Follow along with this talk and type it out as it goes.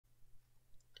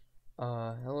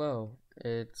Hello,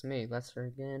 it's me, Lester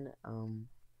again.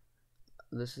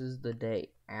 This is the day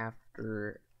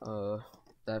after,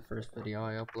 that first video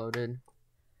I uploaded.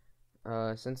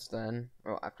 Since then,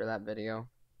 well, after that video,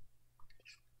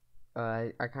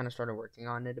 I kind of started working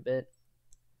on it a bit.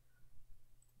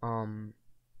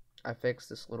 I fixed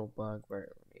this little bug where,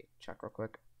 let me check real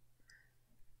quick.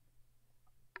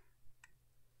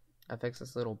 I fixed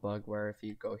this little bug where if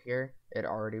you go here, it'd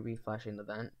already be flashing the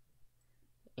vent,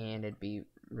 and it'd be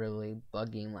really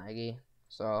buggy and laggy.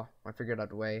 So I figured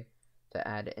out a way to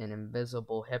add an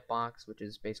invisible hitbox, which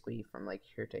is basically from like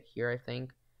here to here, I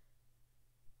think.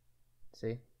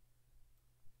 See?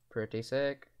 Pretty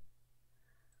sick.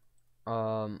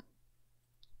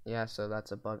 Yeah, so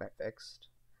that's a bug I fixed.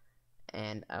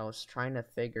 And I was trying to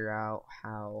figure out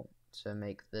how to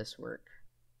make this work.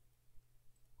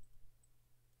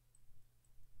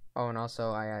 Oh, and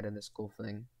also I added this cool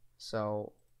thing.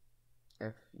 So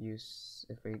if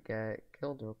we get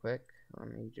killed real quick, let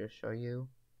me just show you.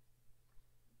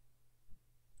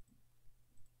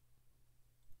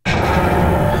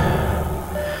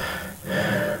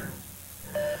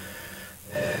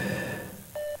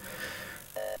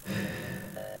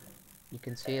 You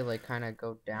can see it like kind of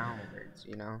go downwards,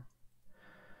 you know,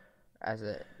 as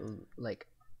it like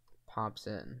pops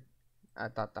in. I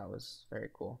thought that was very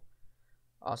cool.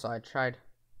 Also, I tried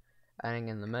adding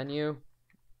in the menu.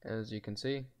 As you can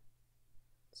see,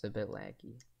 it's a bit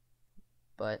laggy,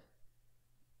 but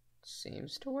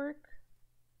seems to work.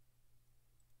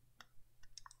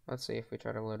 Let's see if we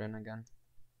try to load in again.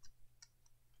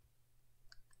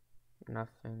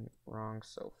 Nothing wrong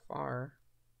so far.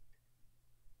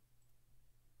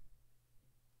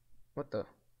 What the?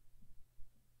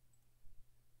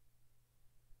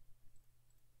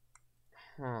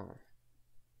 Huh.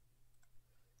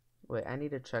 Wait, I need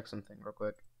to check something real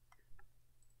quick.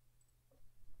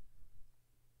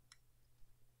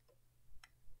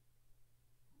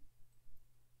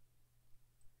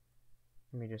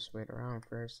 Let me just wait around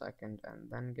for a second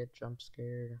and then get jump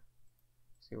scared.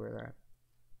 See where they're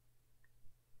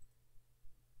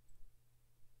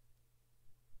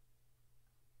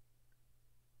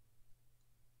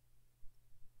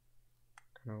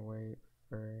at. Gonna wait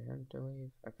for him to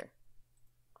leave. Okay.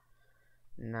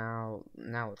 Now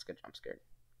let's get jump scared.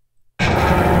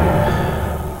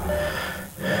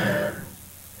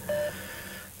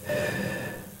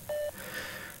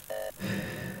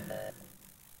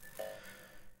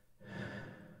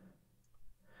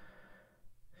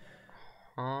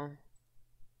 Huh?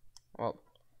 Well,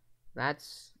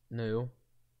 that's new.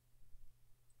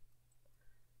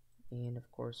 And of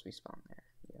course we spawn there.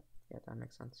 Yeah, that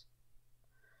makes sense.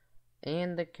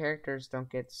 And the characters don't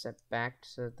get set back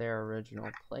to their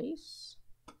original place.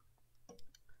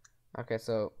 Okay,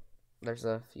 so there's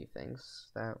a few things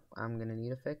that I'm gonna need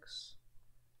to fix.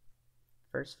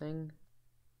 First thing,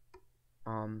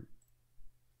 let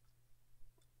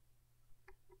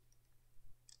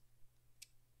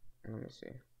me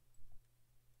see.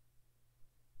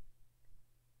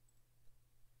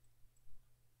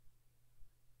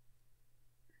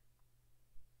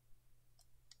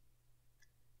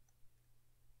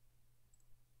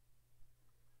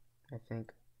 I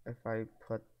think if I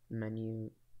put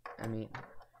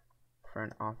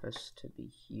front office to be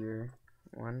here,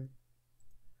 1,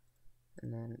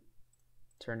 and then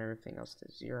turn everything else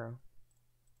to 0,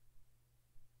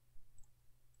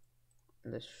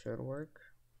 this should work.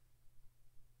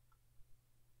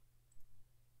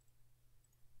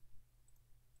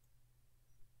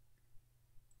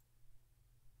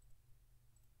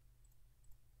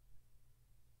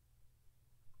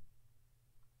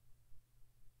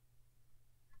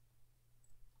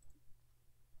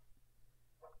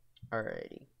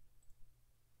 Alrighty.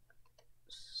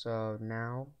 So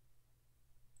now,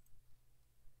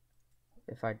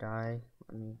 if I die,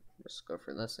 let me just go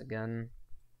for this again.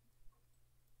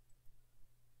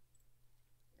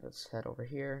 Let's head over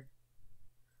here.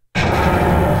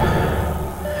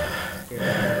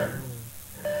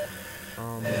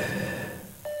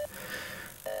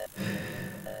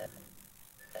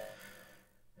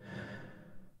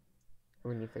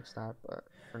 We need to fix that, but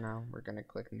for now, we're gonna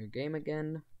click new game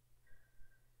again.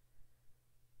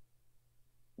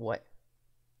 What?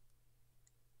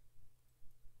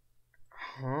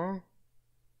 Huh?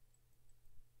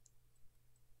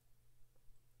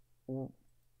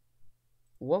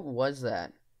 What was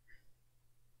that?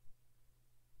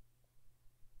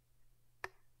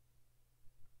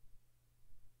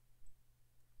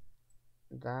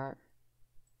 That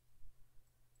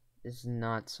is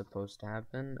not supposed to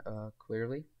happen,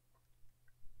 clearly.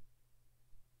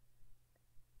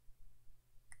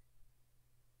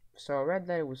 So I read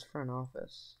that it was front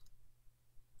office.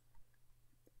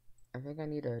 I think I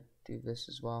need to do this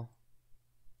as well.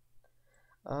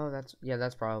 Oh, that's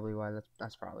probably why.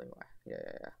 That's probably why.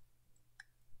 Yeah.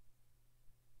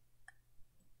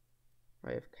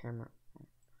 Wave camera.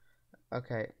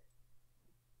 Okay.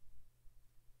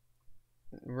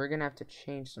 We're gonna have to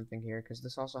change something here because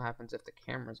this also happens if the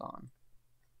camera's on.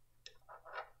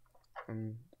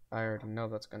 And I already know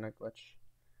that's gonna glitch.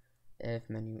 If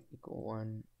menu equal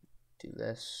 1, do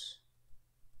this.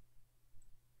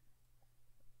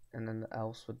 And then the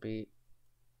else would be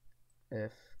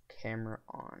if camera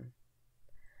on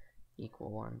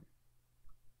equal 1.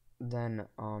 Then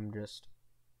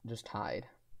just hide.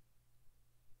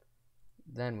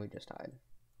 Then we just hide.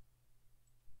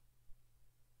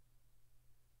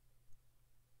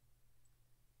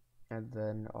 And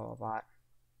then all that.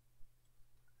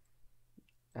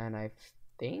 And I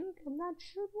think that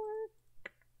should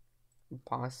work.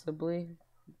 Possibly.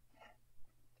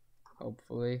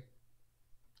 Hopefully.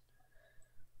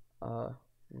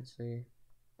 Let's see.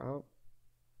 Oh.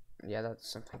 Yeah,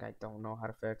 that's something I don't know how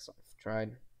to fix. I've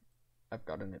tried. I've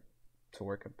gotten it to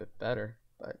work a bit better,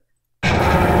 but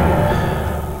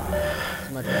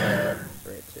it's much better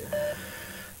for it to.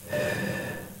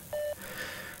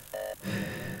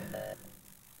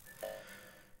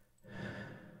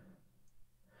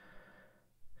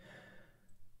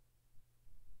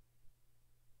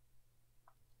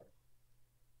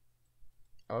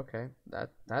 Okay,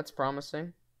 that's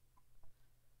promising.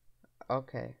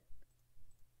 Okay.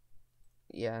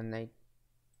 Yeah, and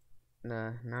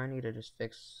now I need to just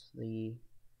fix their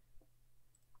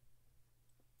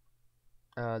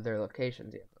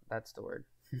locations. Yeah, that's the word.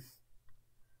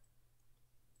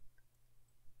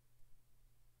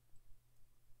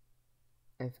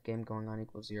 If game going on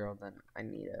equals 0, then I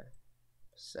need to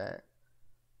set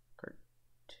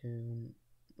cartoon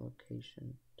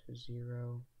location to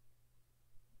 0.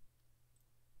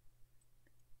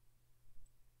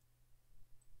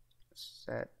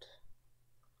 Set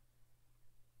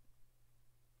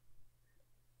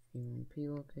UMP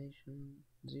location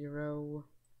 0,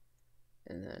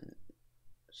 and then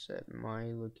set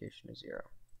my location to 0.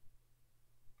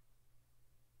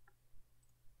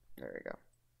 There we go.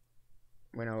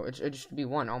 Wait, no, it should be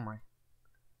 1. Oh my.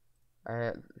 I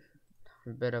had a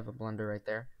bit of a blunder right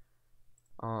there.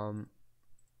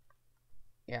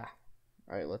 Yeah.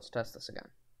 Alright, let's test this again.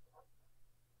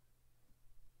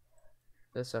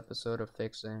 This episode of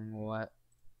fixing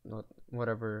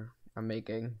whatever I'm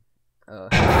making. I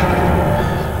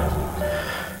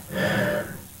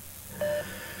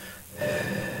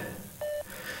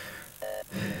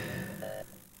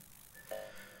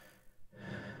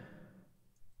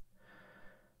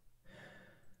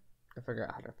figure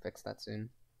out how to fix that soon.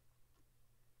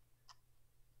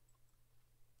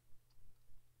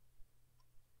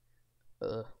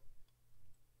 Ugh.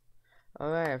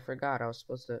 Oh yeah, I forgot. I was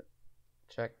supposed to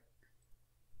check.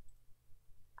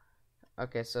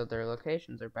 Okay, so their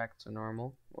locations are back to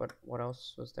normal. What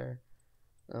else was there?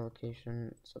 The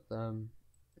locations of them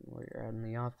where you're at in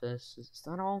the office. Is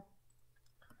that all?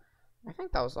 I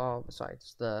think that was all.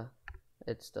 Besides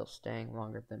it's still staying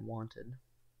longer than wanted.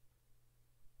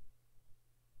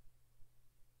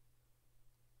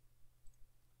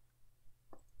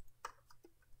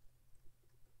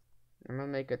 I'm gonna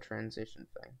make a transition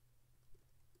thing.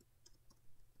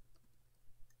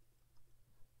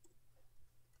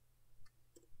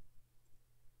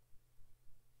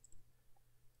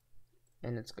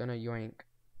 And it's gonna yoink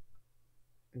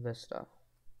this stuff.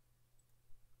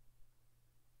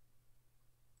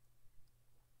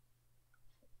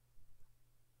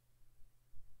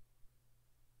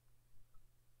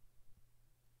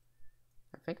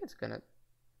 I think it's gonna.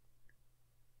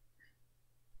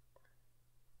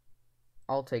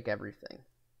 I'll take everything.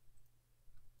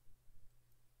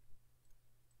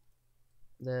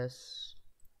 This.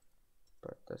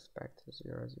 Put this back to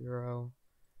 0, 0.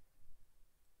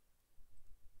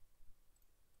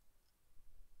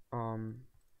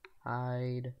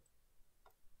 Hide.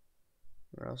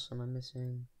 What else am I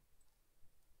missing?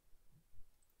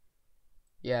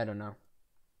 Yeah, I don't know.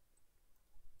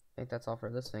 I think that's all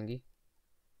for this thingy.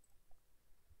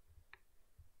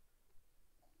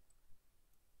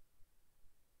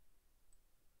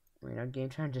 Wait, now game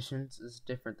transitions is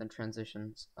different than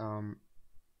transitions.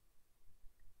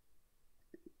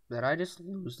 Did I just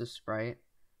lose the sprite?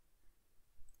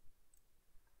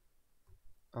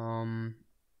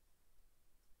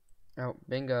 Oh,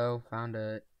 bingo, found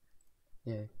it.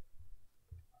 Yay.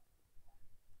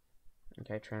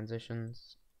 Okay,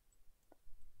 transitions.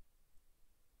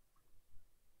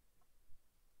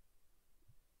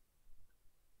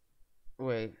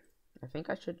 Wait, I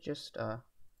think I should just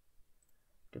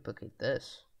duplicate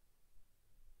this.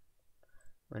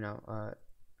 Wait, no,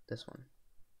 this one.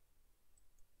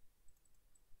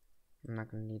 I'm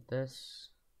not gonna need this.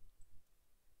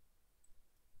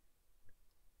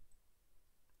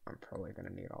 I'm probably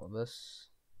gonna need all of this.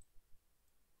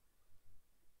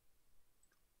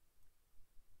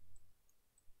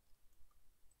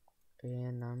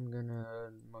 And I'm gonna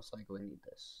most likely need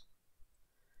this.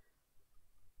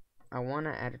 I want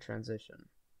to add a transition.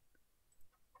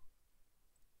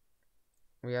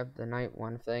 We have the night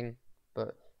one thing,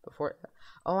 but before,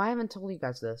 oh, I haven't told you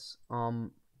guys this.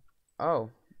 Oh,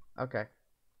 okay.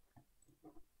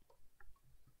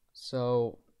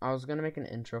 So I was gonna make an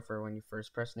intro for when you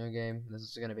first press new game. This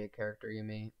is gonna be a character you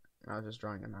meet. I was just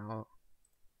drawing him out.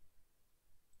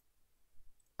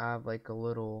 I have like a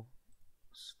little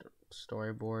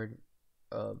storyboard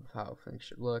of how things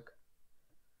should look.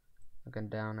 Looking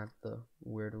down at the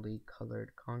weirdly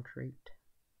colored concrete.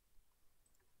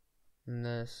 And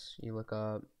this, you look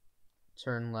up,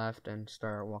 turn left, and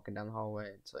start walking down the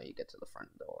hallway until you get to the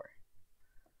front door.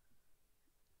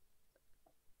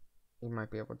 You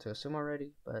might be able to assume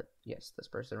already, but yes, this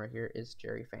person right here is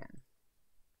Jerry Fan.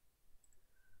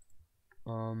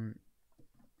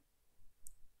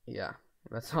 Yeah,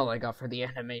 that's all I got for the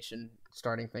animation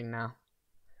starting thing now.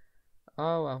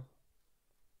 Oh well.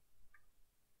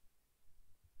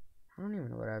 I don't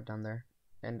even know what I've done there,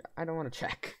 and I don't want to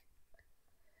check.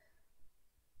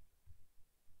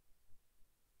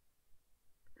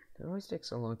 It always takes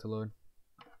so long to load.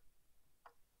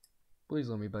 Please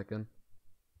let me back in.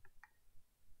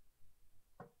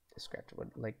 The scratch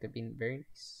would like to be very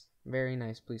nice. Very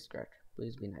nice, please scratch.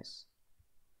 Please be nice.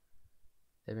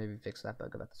 Then maybe fix that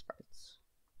bug about the sprites.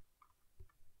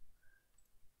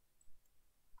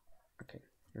 Okay,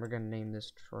 we're gonna name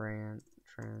this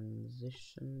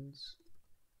transitions.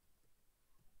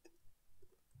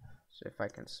 So if I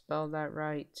can spell that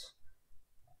right.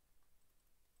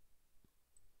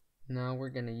 Now we're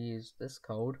gonna use this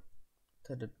code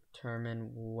to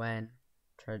determine when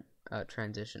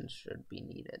transitions should be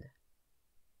needed.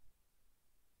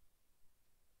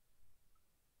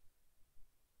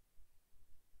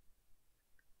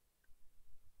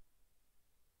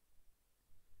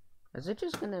 Is it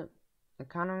just gonna, I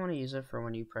kind of want to use it for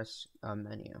when you press a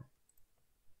menu.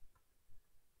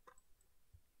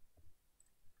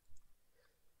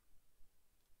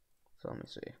 So let me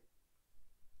see.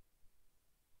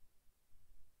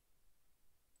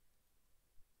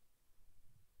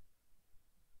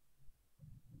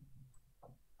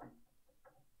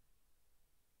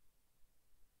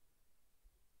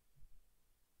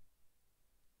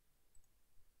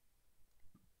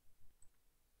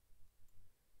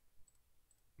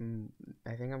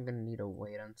 I think I'm gonna need to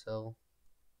wait until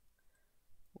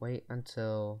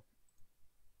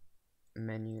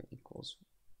menu equals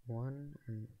 1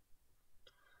 and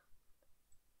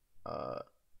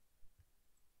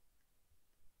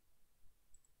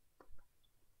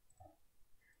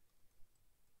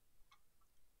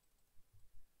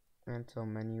until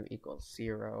menu equals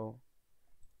 0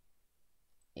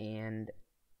 and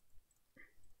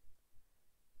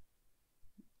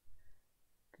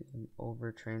game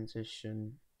over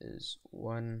transition is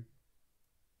 1.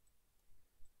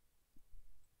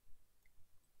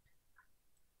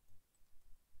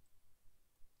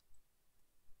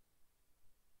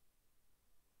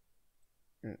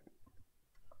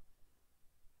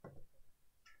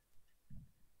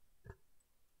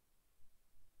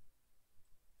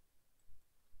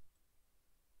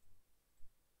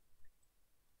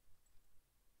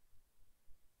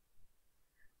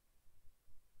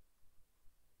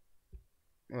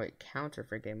 Wait, counter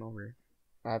for game over.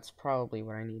 That's probably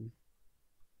what I need.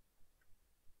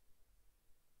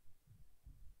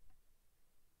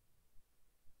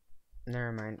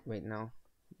 Never mind. Wait, no.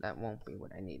 That won't be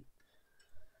what I need.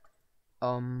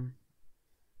 Let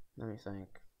me think.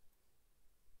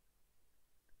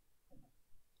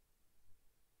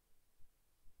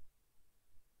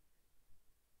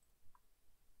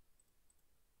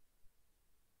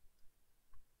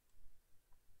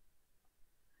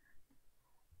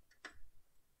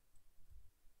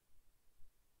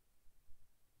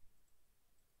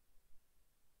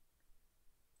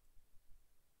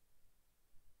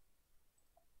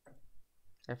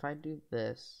 If I do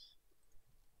this,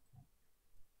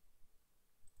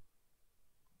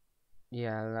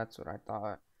 yeah, that's what I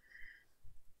thought.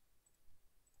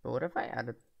 But what if I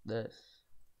added this?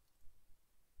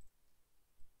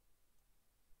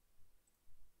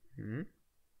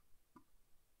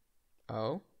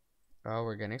 Oh,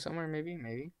 we're getting somewhere.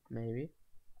 Maybe.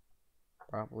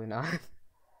 Probably not.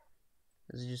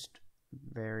 This is just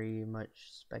very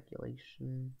much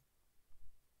speculation.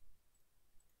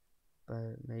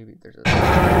 But maybe there's a...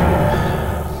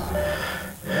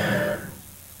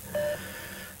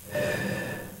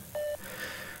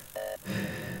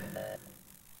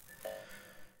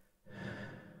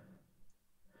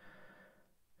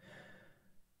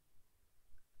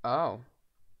 Oh.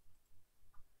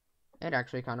 It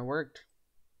actually kind of worked.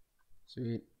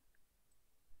 Sweet.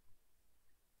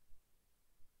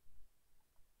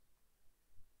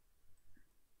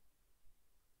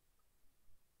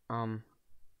 Oh,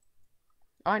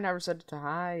 I never said it to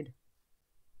hide.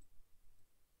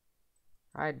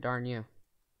 Hide, darn you.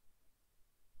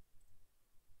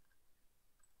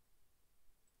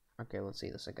 Okay, let's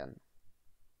see this again.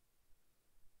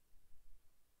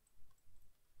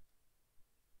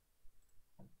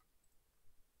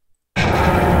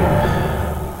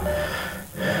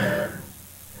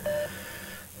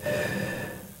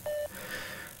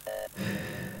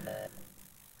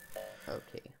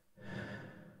 Okay.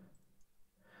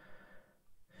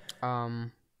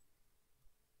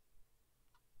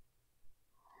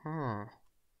 Huh.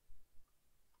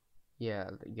 Yeah,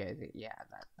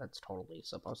 that's totally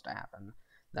supposed to happen.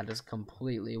 That is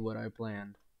completely what I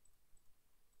planned.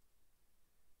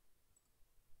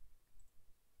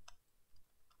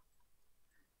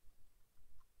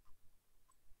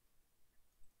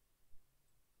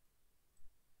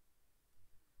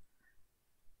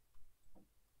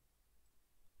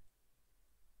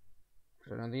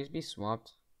 Should none of these be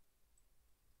swapped?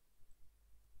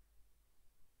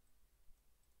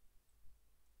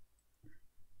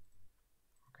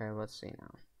 Okay, let's see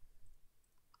now.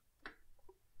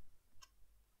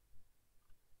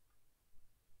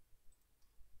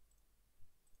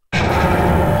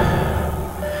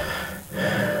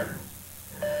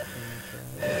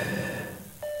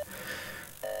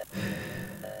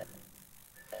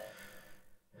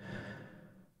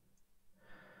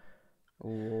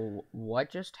 What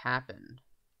just happened?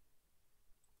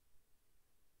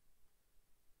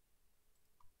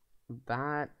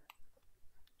 That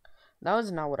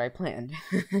was not what I planned.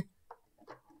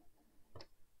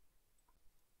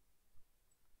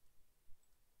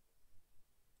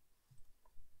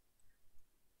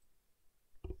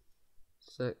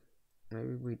 So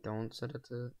maybe we don't set it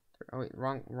to... Oh wait,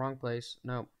 wrong place.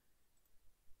 Nope.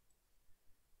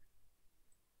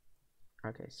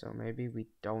 Okay, so maybe we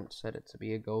don't set it to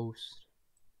be a ghost.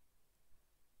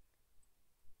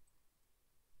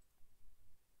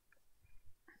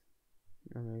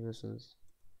 And maybe this is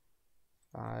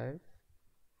 5.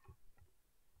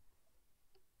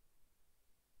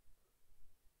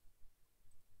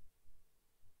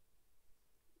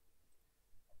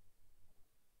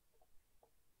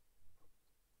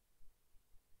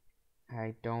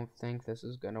 I don't think this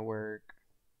is gonna work.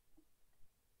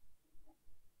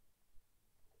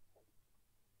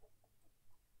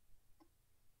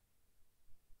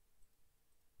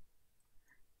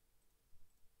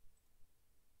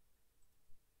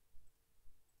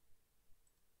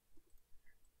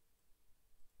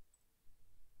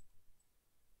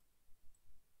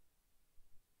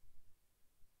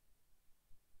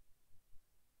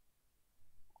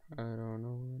 I don't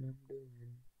know what I'm doing.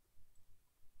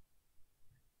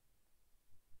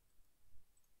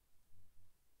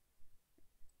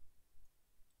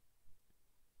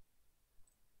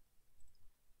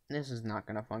 This is not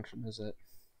gonna function, is it?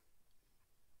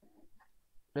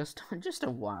 Just a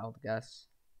wild guess.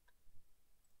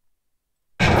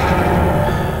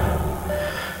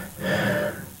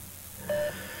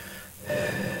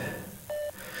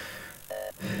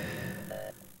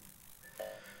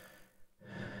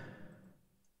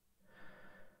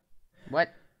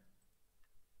 What?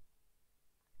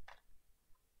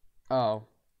 Oh.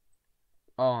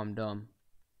 Oh, I'm dumb.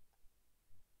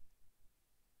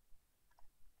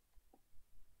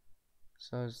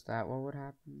 So is that what would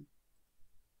happen?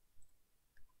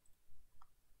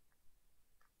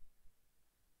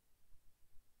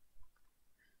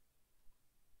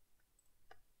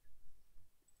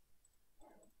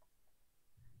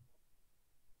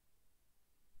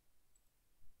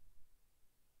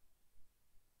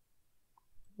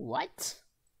 What?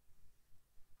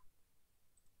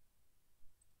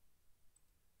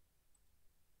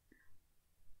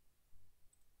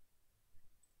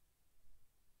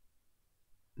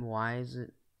 Why is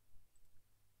it?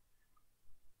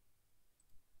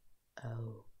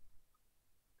 Oh.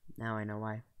 Now I know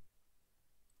why.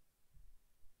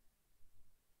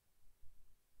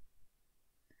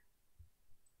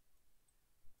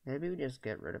 Maybe we just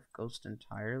get rid of Ghost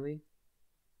entirely?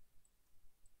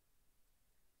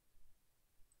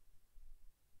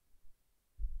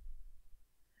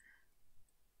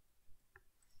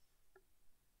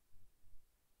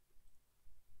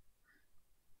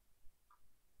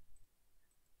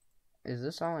 Is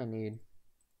this all I need?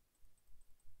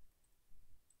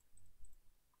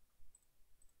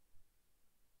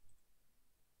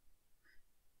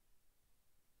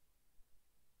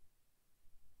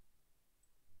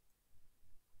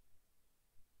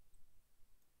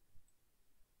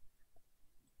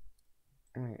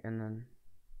 Wait, and then...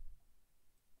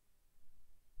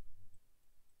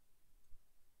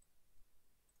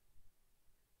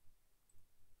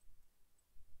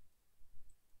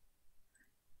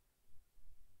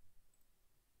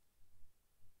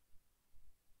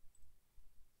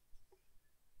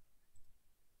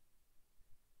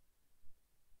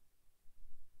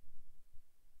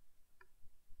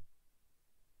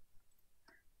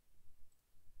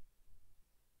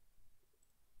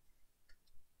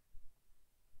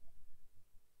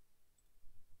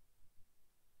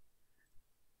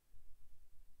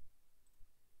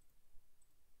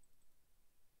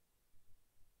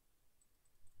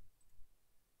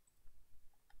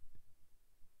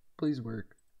 Please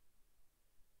work.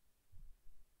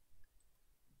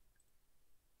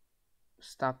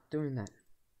 Stop doing that.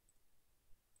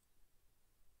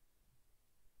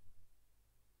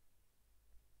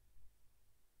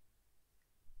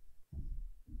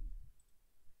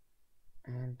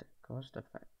 And ghost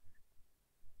effect.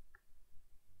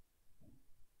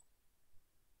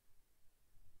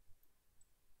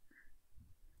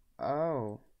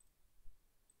 Oh.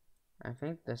 I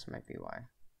think this might be why.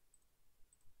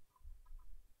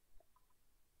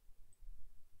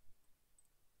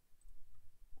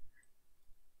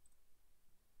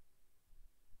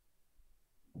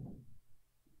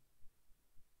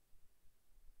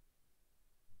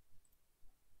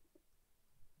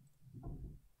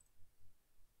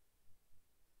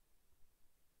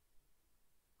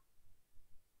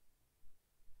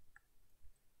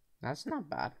 That's not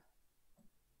bad.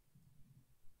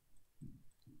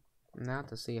 Now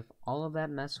to see if all of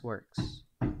that mess works.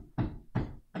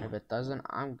 If it doesn't,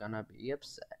 I'm gonna be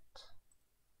upset.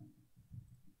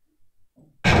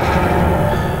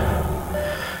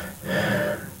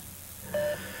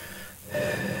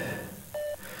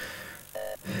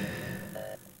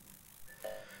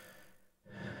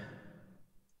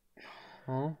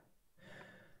 Huh?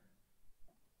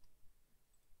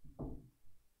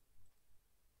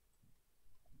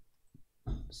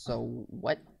 So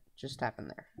what just happened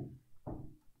there?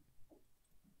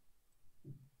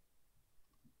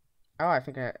 Oh, I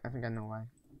think I know why.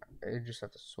 I just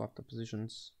have to swap the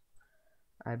positions,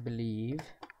 I believe.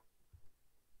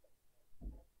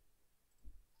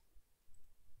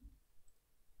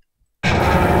 I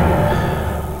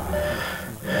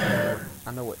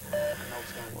know it. I know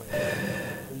it's gonna work.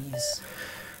 Please.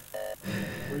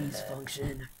 Please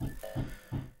function.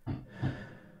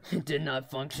 It did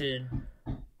not function.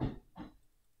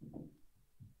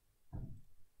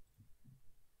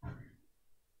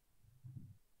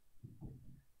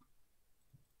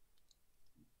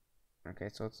 Okay,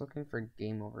 so it's looking for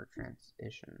game over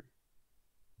transition.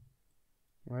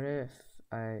 What if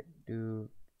I do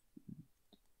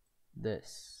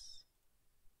this?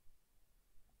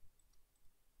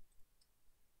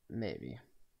 Maybe.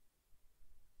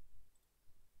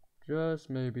 Just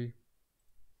maybe.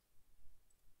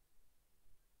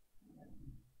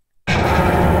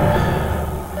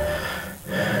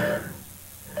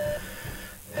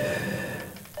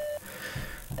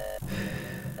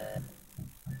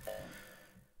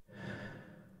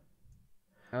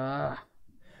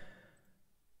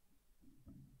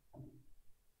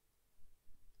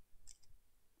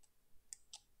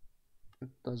 It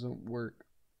doesn't work.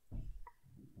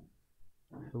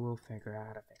 Who will figure out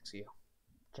how to fix you?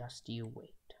 Just you wait.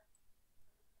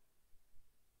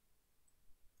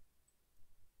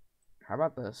 How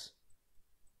about this?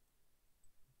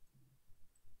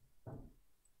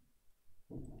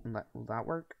 Will that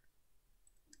work?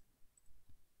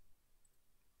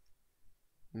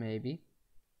 Maybe.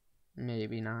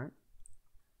 Maybe not.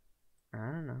 I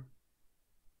don't know.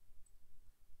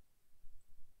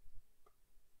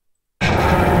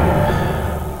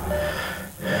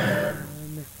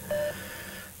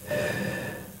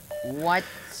 What?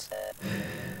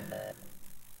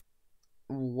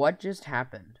 What just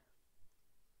happened?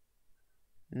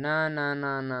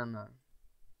 No.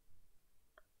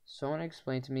 Someone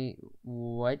explain to me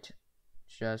what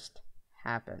just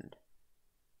happened.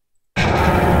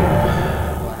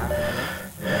 What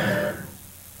happened?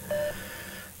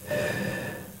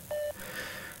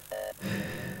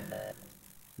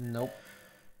 Nope.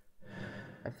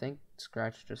 I think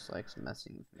Scratch just likes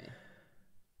messing with me.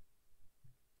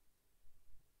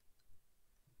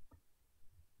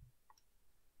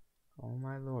 Oh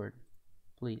my lord.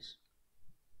 Please.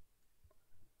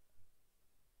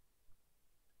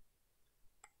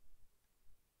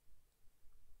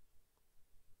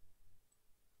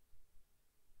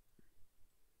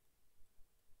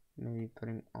 maybe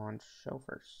putting on show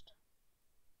first.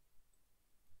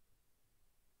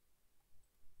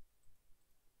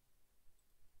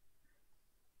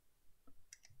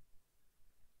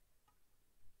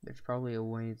 There's probably a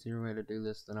way, easier way to do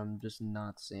this that I'm just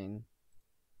not seeing.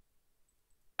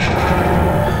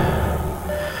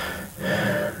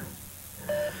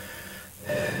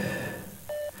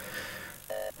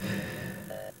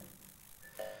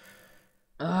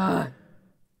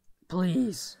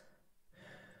 Please.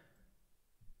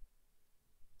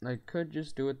 I could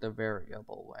just do it the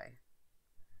variable way.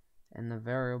 And the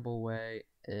variable way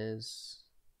is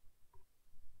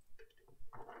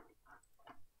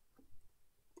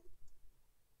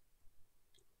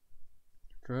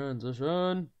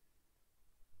transition.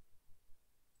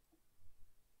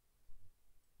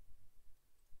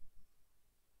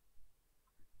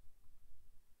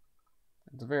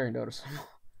 It's very noticeable.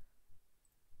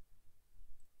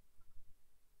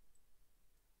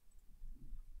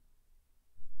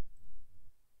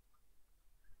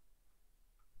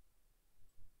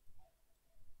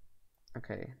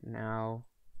 Okay, now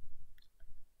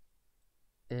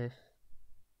if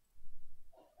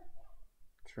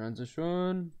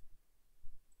transition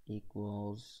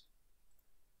equals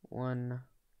 1,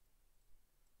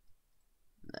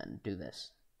 then do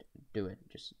this. Do it.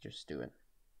 Just do it.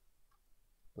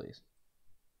 Please.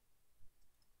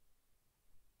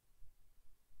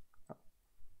 Oh.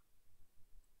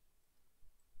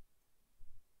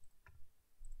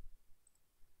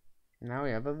 Now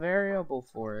we have a variable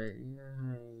for it.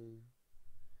 Yay.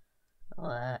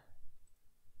 What?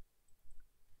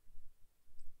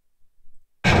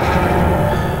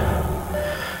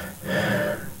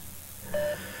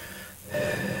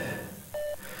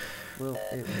 Will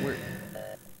it work?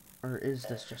 Or is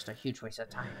this just a huge waste of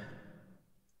time?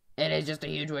 It is just a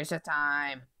huge waste of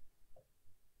time.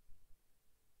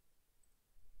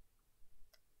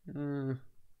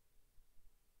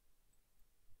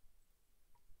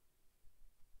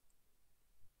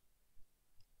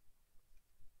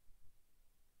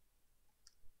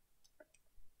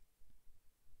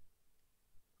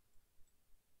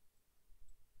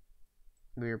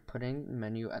 We're putting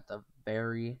menu at the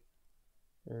very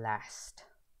last.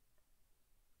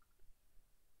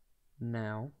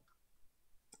 Now,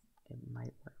 it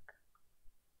might work.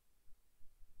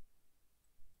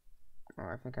 Oh,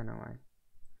 I think I know why.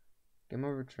 Game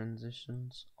over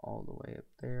transitions all the way up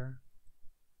there.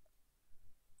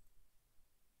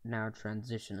 Now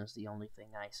transition is the only thing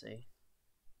I see.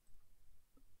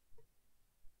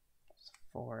 As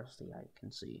far as the eye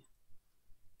can see.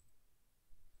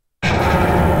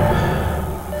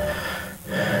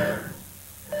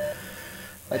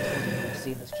 I told you to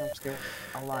see this jump scare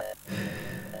a lot.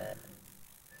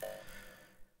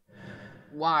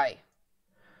 Why?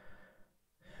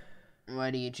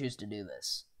 Why do you choose to do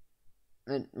this?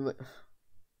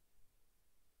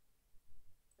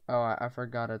 Oh, I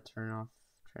forgot to turn off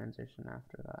transition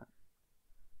after that.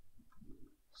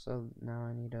 So now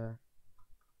I need to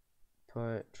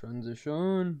put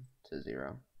transition to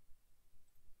 0.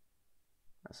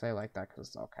 I say like that because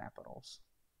it's all capitals.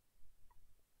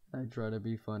 I try to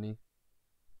be funny.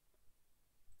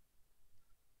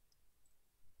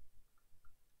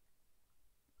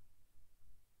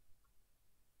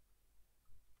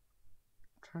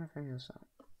 I'm trying to figure this out.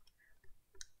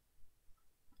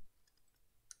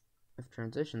 If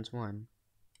transition's 1,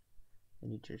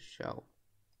 then you just show.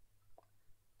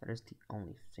 That is the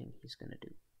only thing he's gonna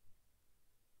do.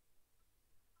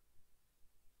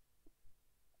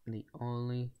 The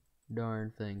only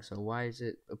darn thing. So why is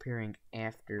it appearing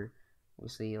after we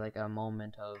see like a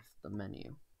moment of the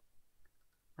menu?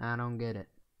 I don't get it.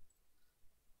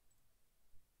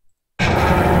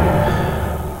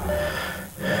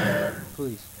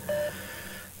 Please.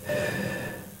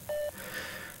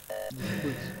 Just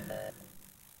please.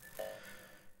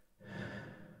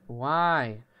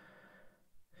 Why?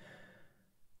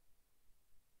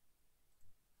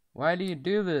 Why do you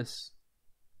do this?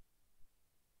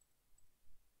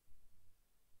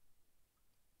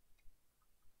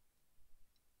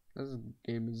 This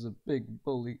game is a big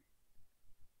bully.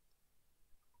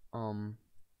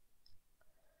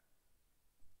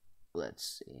 Let's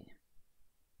see.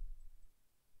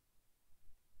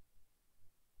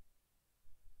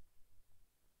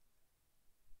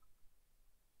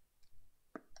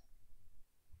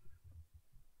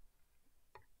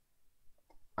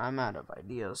 I'm out of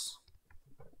ideas.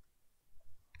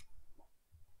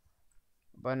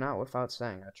 But not without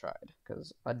saying I tried,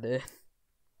 because I did.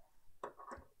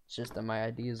 It's just that my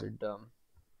ideas are dumb.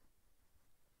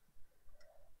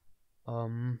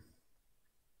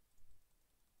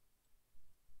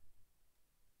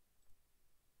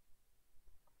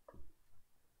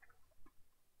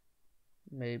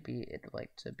 maybe it'd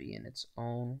like to be in its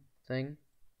own thing.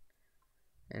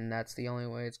 And that's the only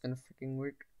way it's gonna freaking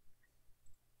work.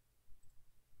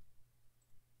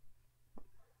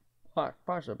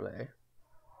 Possibly.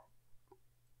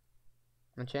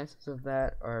 The chances of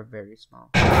that are very small.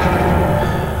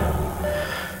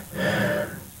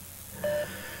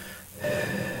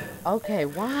 Okay,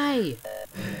 why?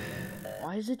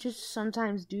 Why does it just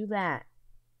sometimes do that?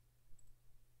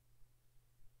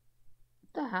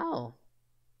 What the hell?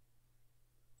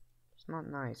 It's not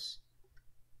nice.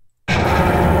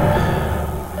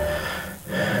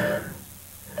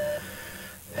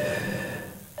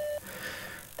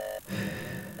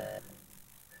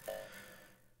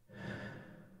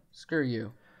 Screw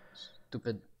you,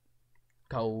 stupid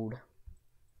code.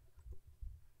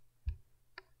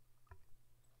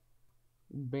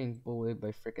 Being bullied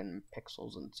by freaking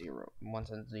pixels and ones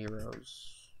and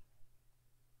zeros.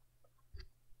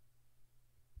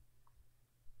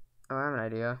 Oh, I have an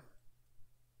idea.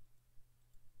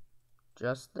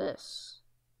 Just this.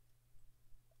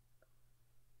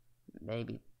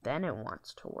 Maybe then it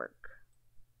wants to work.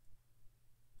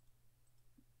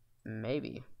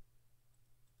 Maybe.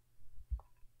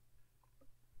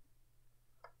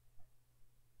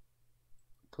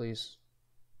 Please.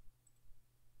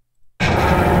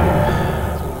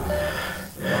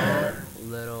 Small,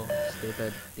 little,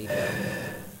 stupid details.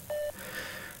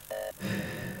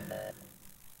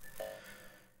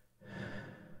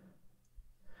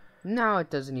 Now it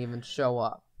doesn't even show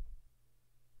up.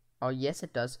 Oh, yes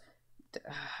it does.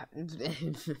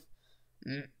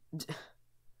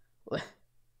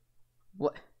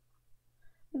 What?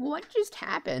 What just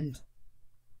happened?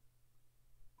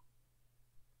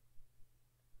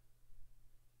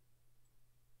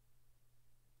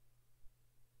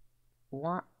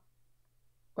 What?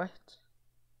 What?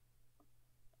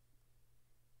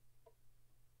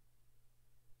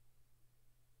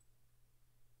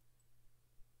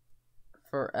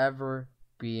 Forever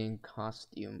being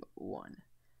costume 1.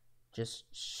 Just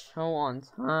show on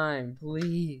time,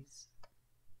 please.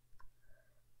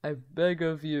 I beg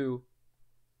of you.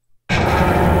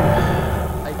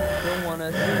 I don't want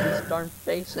to see this darn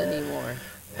face anymore.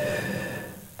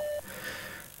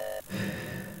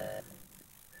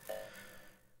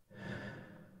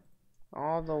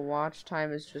 All the watch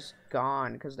time is just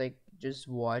gone because they just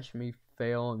watch me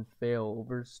fail and fail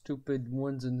over stupid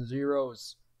ones and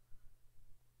zeros.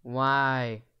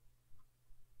 Why?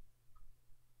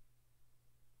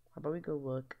 How about we go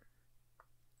look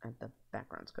at the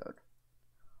backgrounds code?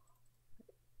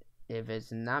 If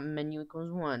it's not menu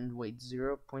equals 1, wait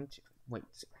 0.2, wait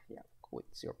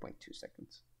 0.2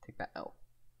 seconds. Take that L.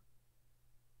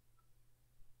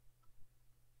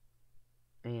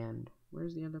 And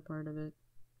where's the other part of it?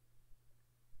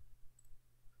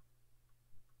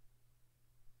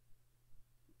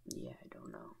 Yeah, I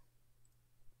don't know.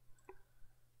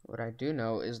 What I do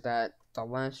know is that the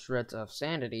last shreds of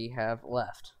sanity have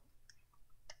left.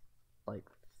 Like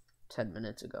 10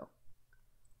 minutes ago.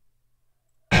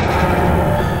 Yeah,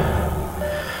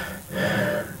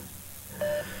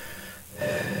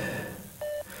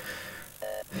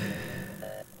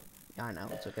 I know,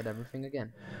 let's look at everything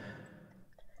again.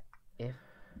 If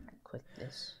I click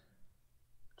this,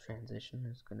 transition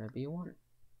is gonna be 1.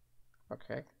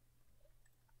 Okay.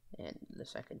 And the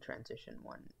second transition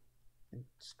 1,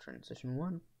 it's transition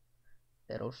 1,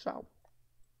 it'll show.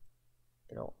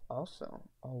 It'll also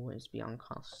always be on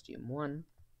costume 1.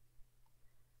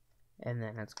 And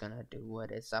then it's gonna do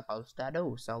what it's supposed to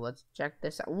do. So let's check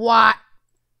this out. What?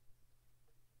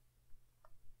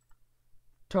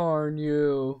 Darn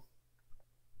you.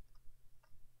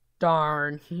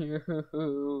 Darn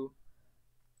you.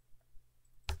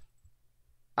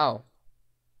 Oh.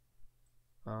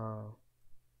 Oh.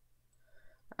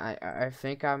 I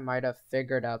think I might have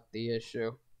figured out the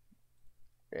issue.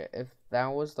 If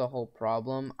that was the whole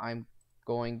problem, I'm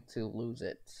going to lose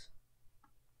it.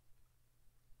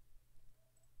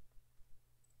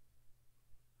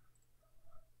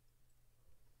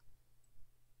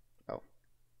 Oh.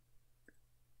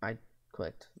 I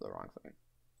clicked the wrong thing.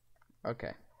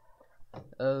 Okay.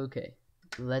 Okay.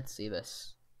 Let's see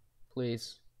this.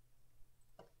 Please.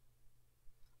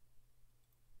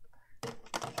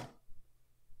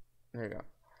 There you go.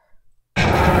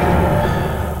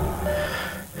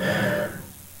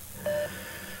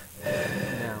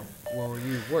 Now, will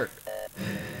you work?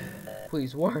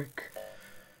 Please work.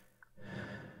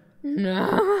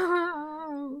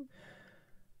 No.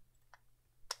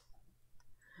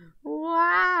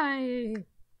 Why?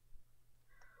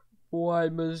 Why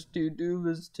must you do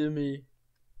this to me?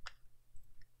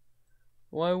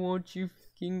 Why won't you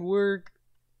fucking work?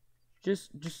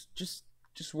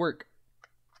 Just work.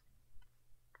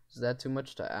 Is that too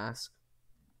much to ask?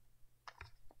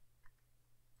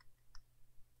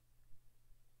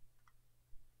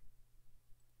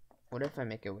 What if I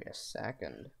make it wait a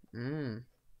second?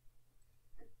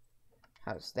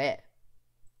 How's that?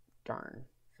 Darn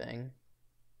thing.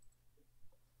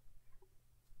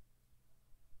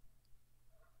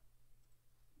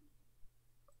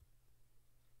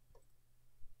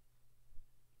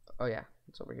 Oh yeah,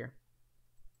 it's over here.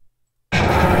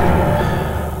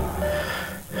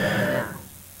 Now,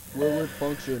 will it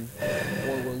function?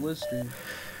 Or will Lister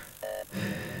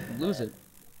lose it?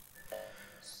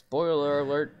 Spoiler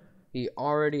alert, he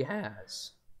already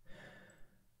has.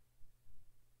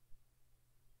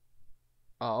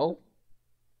 Oh.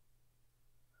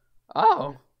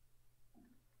 Oh.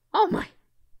 Oh my.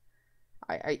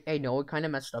 I know it kind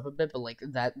of messed up a bit, but like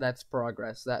that's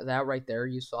progress. That right there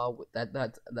you saw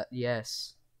that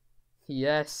yes.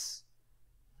 Yes.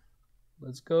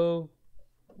 Let's go.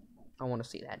 I want to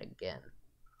see that again.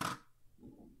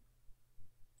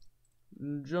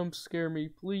 Jump scare me,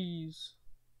 please.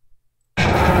 But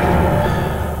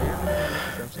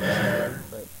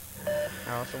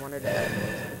I also wanted to add.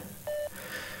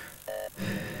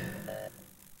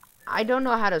 I don't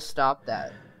know how to stop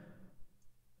that.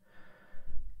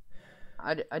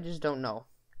 I just don't know.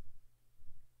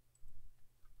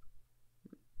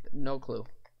 No clue.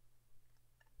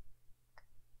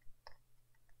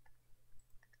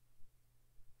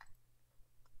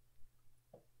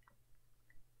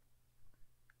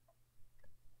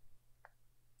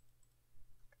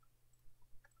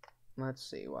 Let's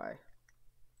see why.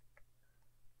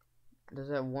 Does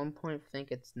it at one point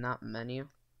think it's not menu?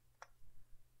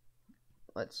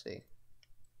 Let's see.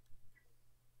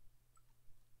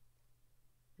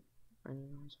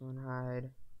 One hide.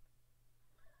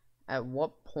 At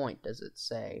what point does it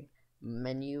say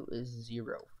menu is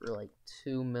 0 for like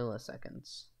 2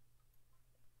 milliseconds?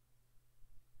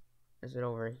 Is it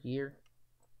over here?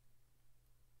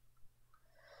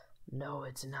 No,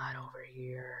 it's not over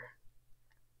here.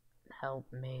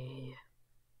 Help me.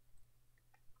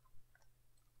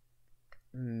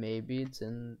 Maybe it's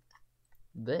in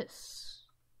this.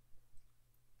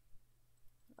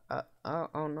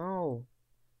 Oh no.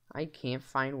 I can't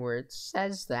find where it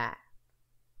says that.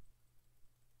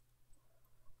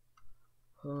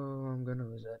 Oh, I'm gonna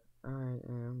lose it. I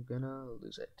am gonna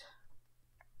lose it.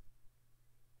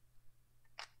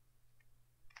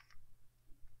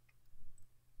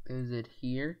 Is it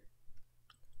here?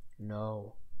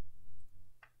 No.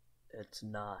 It's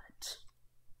not.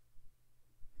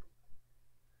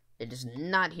 It is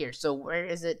not here. So where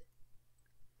is it?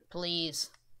 Please.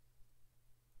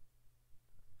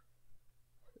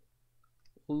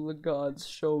 Will the gods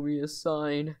show me a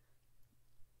sign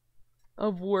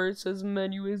of where it says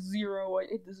menu is 0?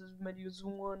 This is menu is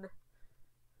 1.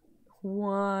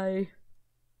 Why?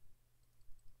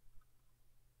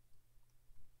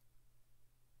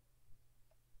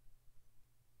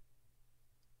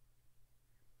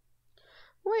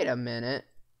 Wait a minute.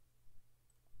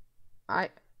 I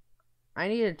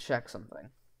need to check something.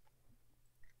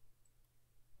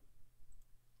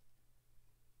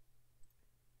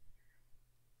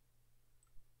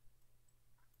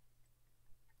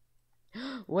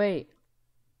 Wait.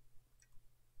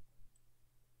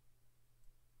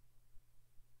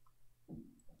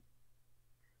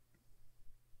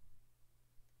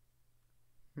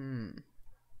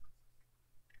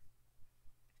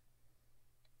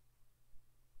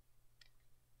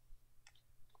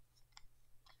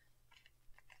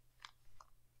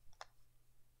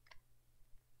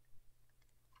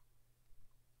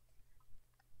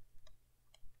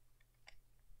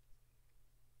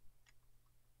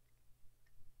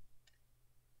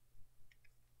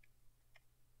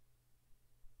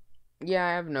 Yeah,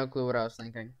 I have no clue what I was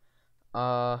thinking.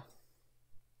 Oh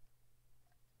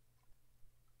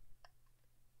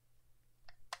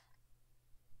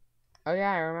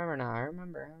yeah, I remember now. I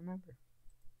remember.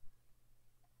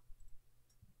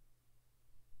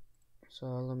 So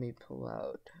let me pull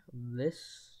out this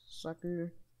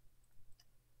sucker.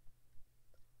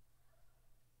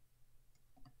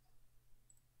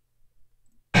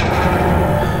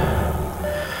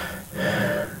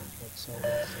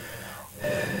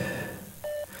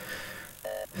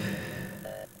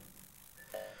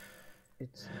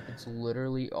 It's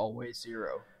literally always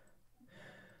 0.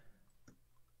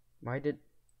 Why did...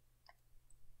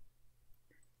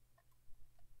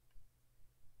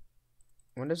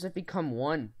 When does it become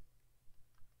 1?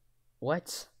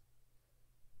 What?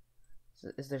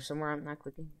 Is there somewhere I'm not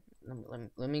clicking?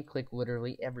 Let me click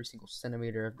literally every single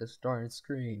centimeter of this darn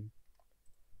screen.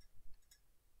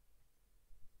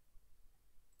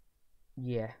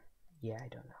 Yeah, I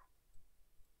don't know.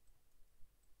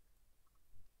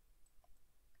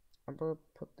 I'm gonna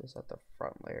put this at the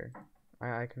front layer.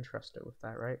 I can trust it with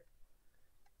that, right?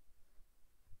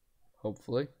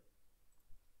 Hopefully.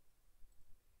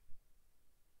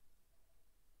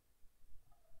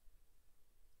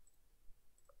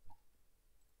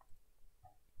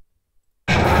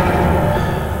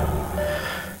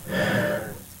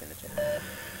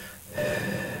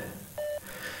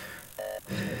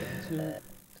 It's gonna take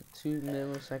the 2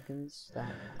 milliseconds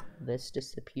that this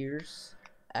disappears.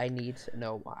 I need to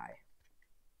know why.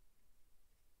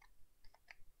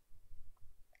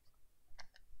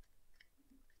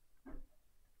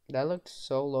 That looked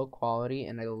so low quality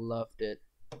and I loved it.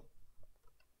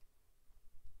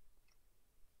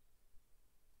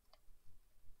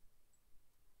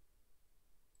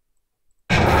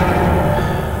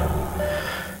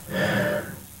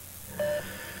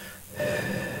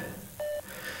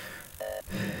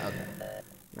 Okay,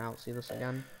 now see this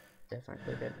again.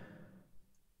 Definitely did.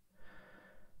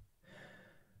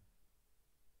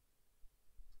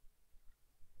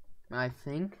 I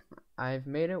think I've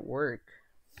made it work.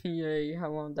 Yay, how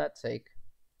long did that take?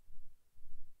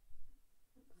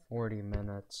 40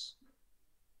 minutes.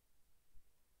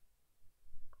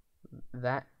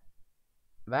 That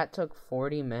took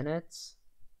 40 minutes?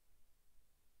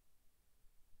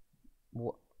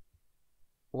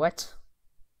 What?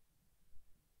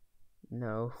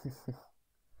 No.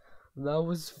 That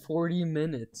was 40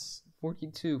 minutes.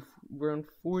 42. We're on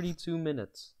 42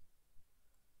 minutes.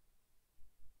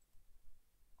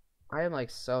 I am like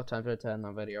so tempted to end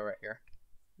the video right here.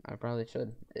 I probably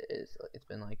should. It's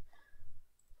been like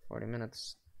 40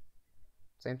 minutes.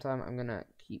 Same time, I'm gonna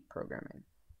keep programming.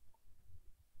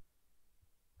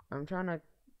 I'm trying to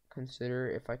consider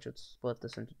if I should split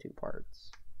this into 2 parts.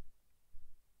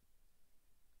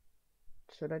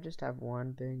 Should I just have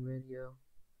one big video?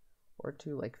 Or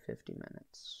 2 like 50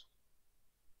 minutes?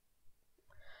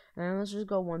 And let's just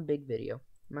go one big video.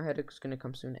 My headache's gonna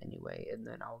come soon anyway, and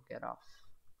then I'll get off.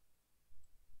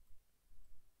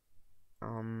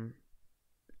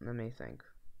 Let me think.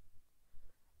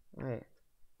 Wait,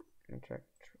 let me check.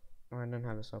 Oh, I didn't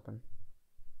have this open.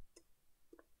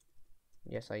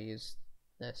 Yes, I used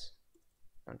this.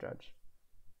 Don't judge.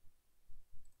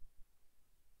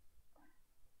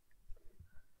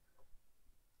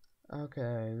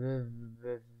 Okay, the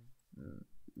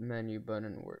menu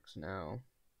button works now.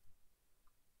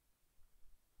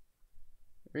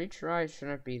 Retry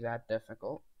shouldn't be that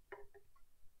difficult.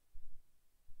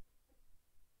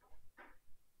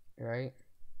 Right?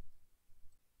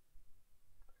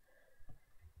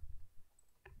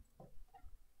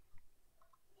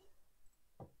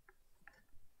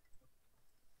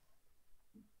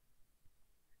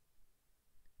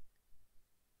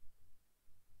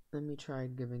 Let me try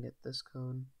giving it this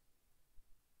code.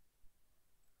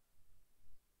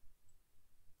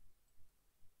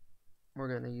 We're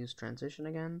gonna use transition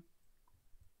again.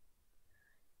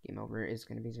 Game over is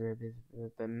gonna be 0.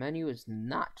 The menu is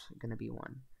not gonna be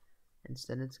 1.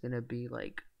 Instead, it's gonna be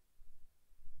like,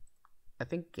 I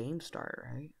think game start,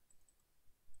 right?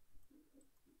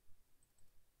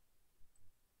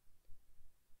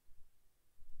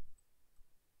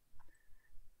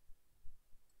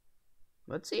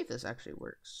 Let's see if this actually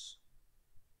works.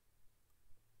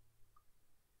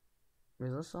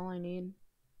 Is this all I need?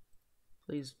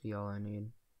 Please be all I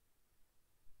need.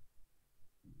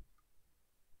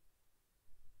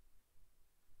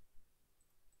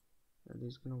 Are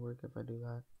these gonna work if I do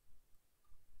that?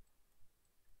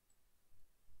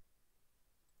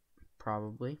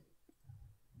 Probably.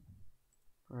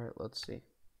 Alright, let's see.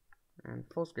 And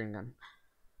full screen gun.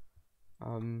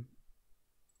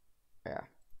 Yeah.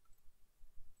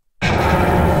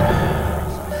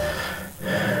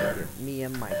 Give me a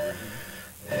migraine.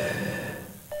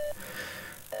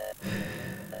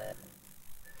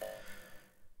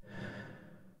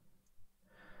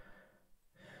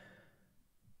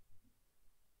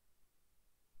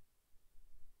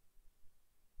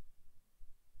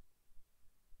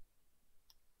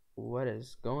 What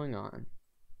is going on?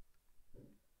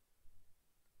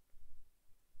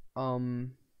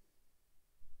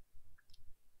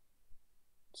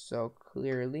 So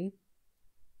clearly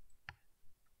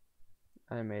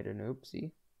I made an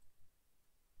oopsie.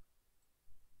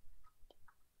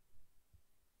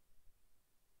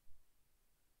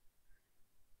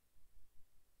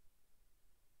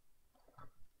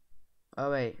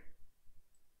 Oh wait.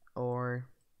 Or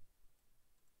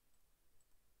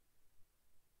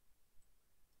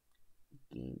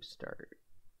game start.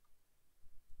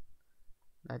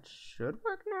 That should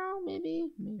work now, maybe?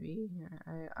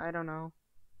 I don't know.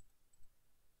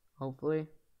 hopefully.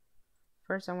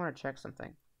 First, I want to check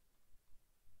something.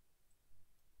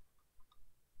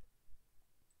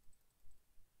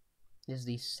 Is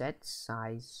the set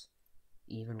size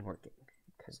even working?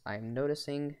 Because I'm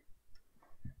noticing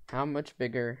how much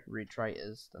bigger retry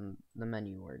is than the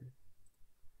menu word.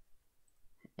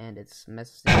 And it's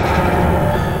messy. So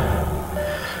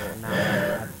now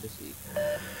I have to see.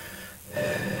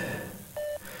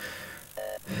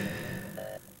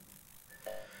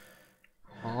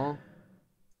 Huh?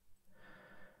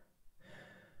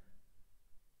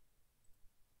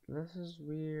 This is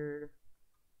weird.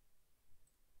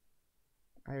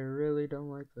 I really don't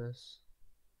like this.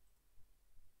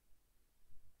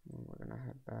 We're gonna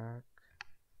head back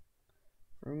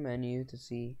through menu to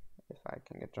see if I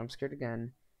can get jump scared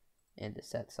again. And the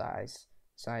set size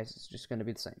is just gonna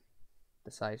be the same.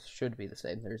 The size should be the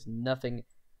same. There's nothing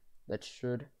that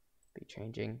should be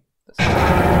changing the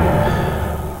size.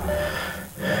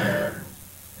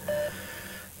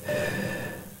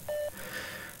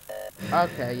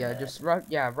 Okay, yeah, just rub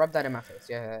that in my face.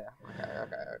 Yeah. Okay.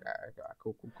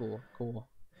 Cool.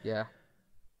 Yeah.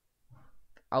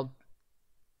 I'll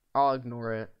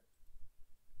ignore it.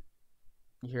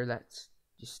 You hear that?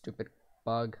 You stupid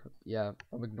bug. Yeah,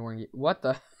 I'm ignoring you. What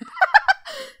the?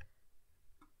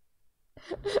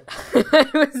 I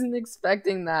wasn't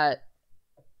expecting that.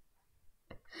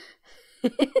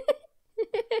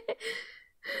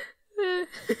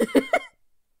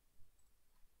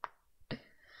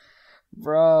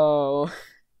 Bro.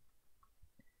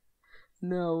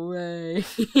 No way.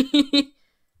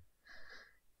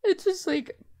 It's just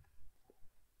like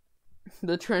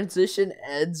the transition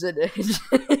ends and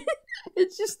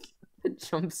it's just a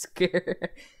jump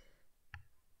scare.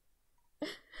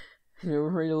 You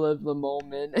relive the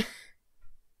moment.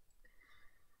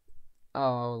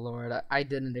 Oh Lord, I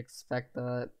didn't expect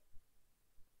that.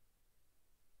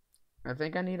 I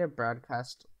think I need to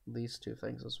broadcast these two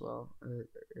things as well.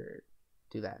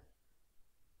 Do that.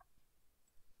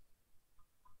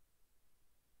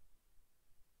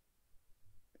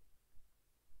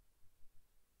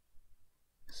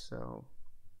 So,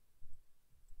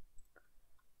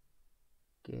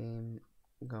 game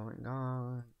going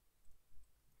on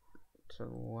to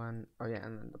one. Oh yeah,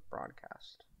 and then the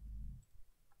broadcast.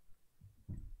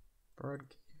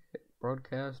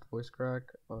 Broadcast, voice crack.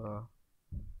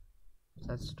 Is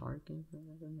that start game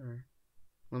or?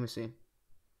 Let me see.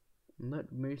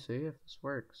 Let me see if this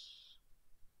works.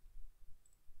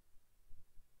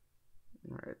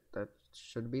 Alright, that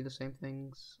should be the same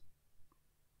things.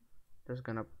 Just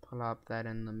gonna pull up that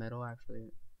in the middle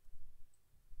actually.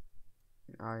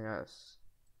 Oh yes.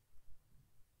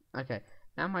 Okay,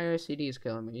 now my OCD is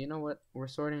killing me. You know what? We're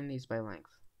sorting these by length.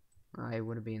 I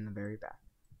would be in the very back.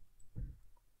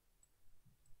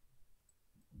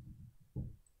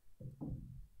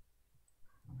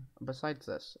 Besides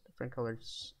this, different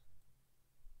colors.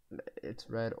 It's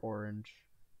red, orange,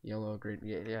 yellow, green.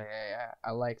 Yeah.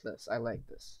 I like this.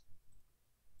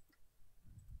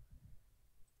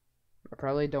 I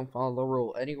probably don't follow the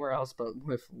rule anywhere else, but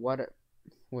with what I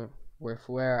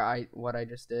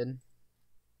just did.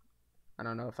 I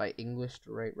don't know if I Englished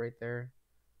right there.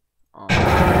 You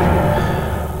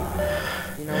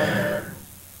know what?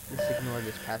 Just ignore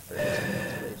this past 30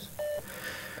 seconds, please.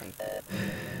 Thank you.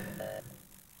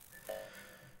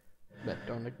 But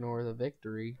don't ignore the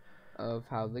victory of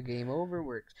how the game over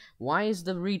works. Why is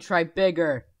the retry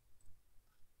bigger?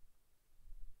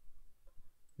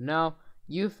 No,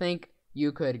 you think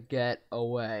you could get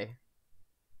away.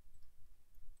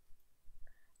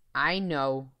 I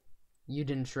know you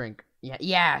didn't shrink.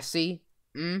 Yeah, see?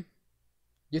 You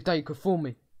thought you could fool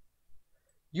me.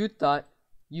 You thought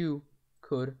you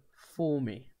could fool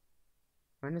me.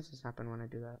 When does this happen when I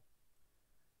do that?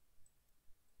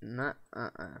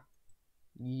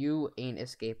 You ain't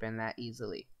escaping that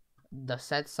easily. The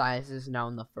set size is now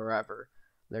in the forever.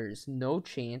 There is no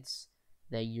chance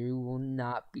that you will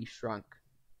not be shrunk.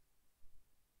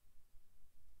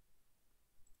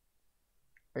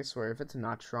 I swear, if it's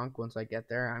not shrunk once I get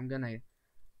there, I'm not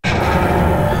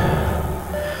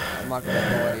gonna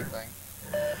do anything.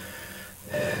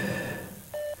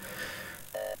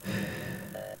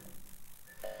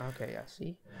 Okay, yeah,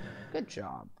 see? Good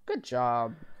job.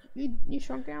 You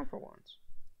shrunk down for once.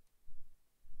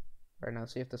 Alright, now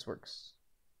see if this works.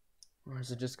 Or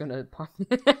is it just gonna pop?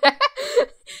 God dang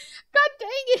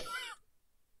it!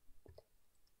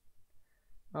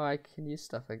 Oh, I can use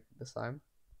stuff like this time.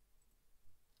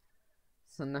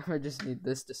 So now I just need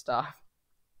this to stop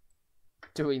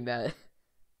doing that.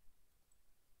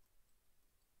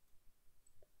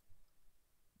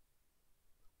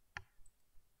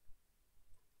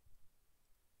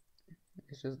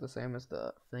 It's just the same as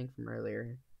the thing from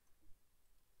earlier.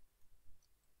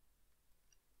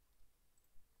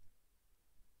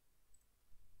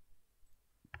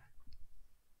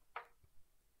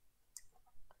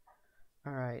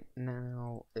 Alright,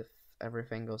 now if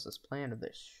everything goes as planned,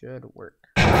 this should work.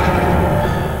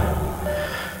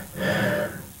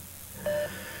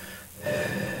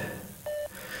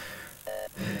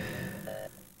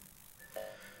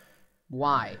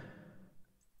 Why?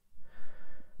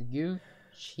 You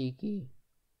cheeky.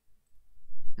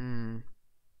 You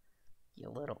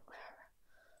little...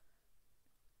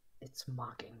 It's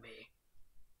mocking me.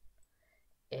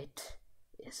 It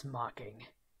is mocking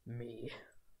me.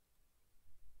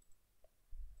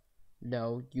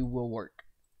 No, you will work.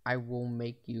 I will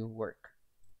make you work.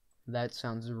 That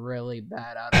sounds really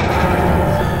bad out of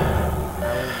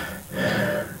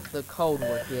the code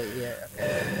work. Yeah,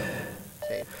 okay.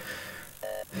 Safe.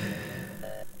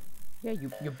 Yeah,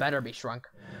 you better be shrunk.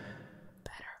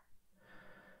 Better.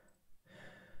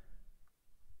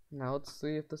 Now let's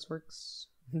see if this works.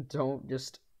 Don't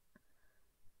just...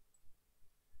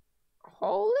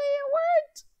 Holy, it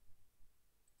worked!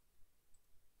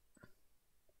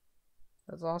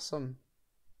 That's awesome.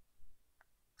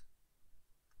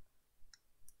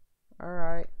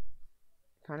 Alright.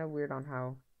 Kind of weird on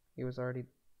how he was already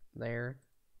there.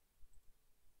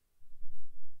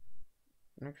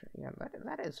 Actually, yeah,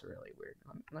 that is really weird.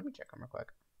 Let me check him real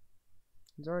quick.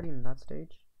 He's already in that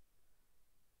stage?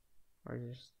 Or is he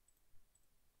just...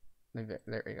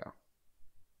 There we go.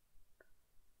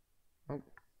 Oh,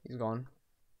 he's gone.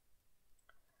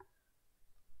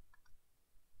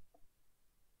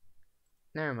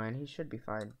 Never mind, he should be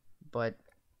fine. But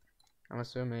I'm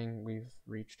assuming we've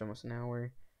reached almost an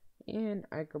hour. And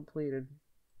I completed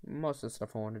most of the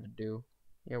stuff I wanted to do.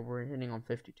 Yeah, we're hitting on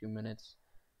 52 minutes.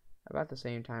 About the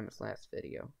same time as last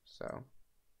video. So,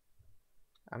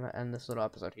 I'm going to end this little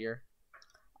episode here.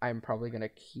 I'm probably going to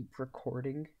keep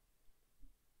recording.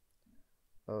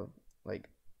 Like,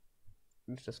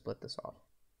 let's just split this off.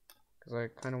 Because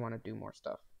I kind of want to do more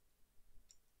stuff.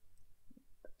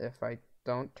 If I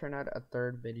don't turn out a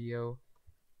third video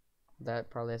that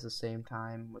probably has the same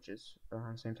time, which is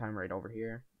around the same time right over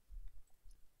here,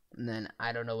 and then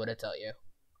I don't know what to tell you.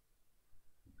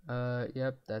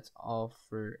 Yep, that's all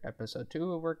for episode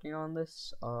 2 of working on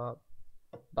this.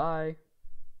 Bye.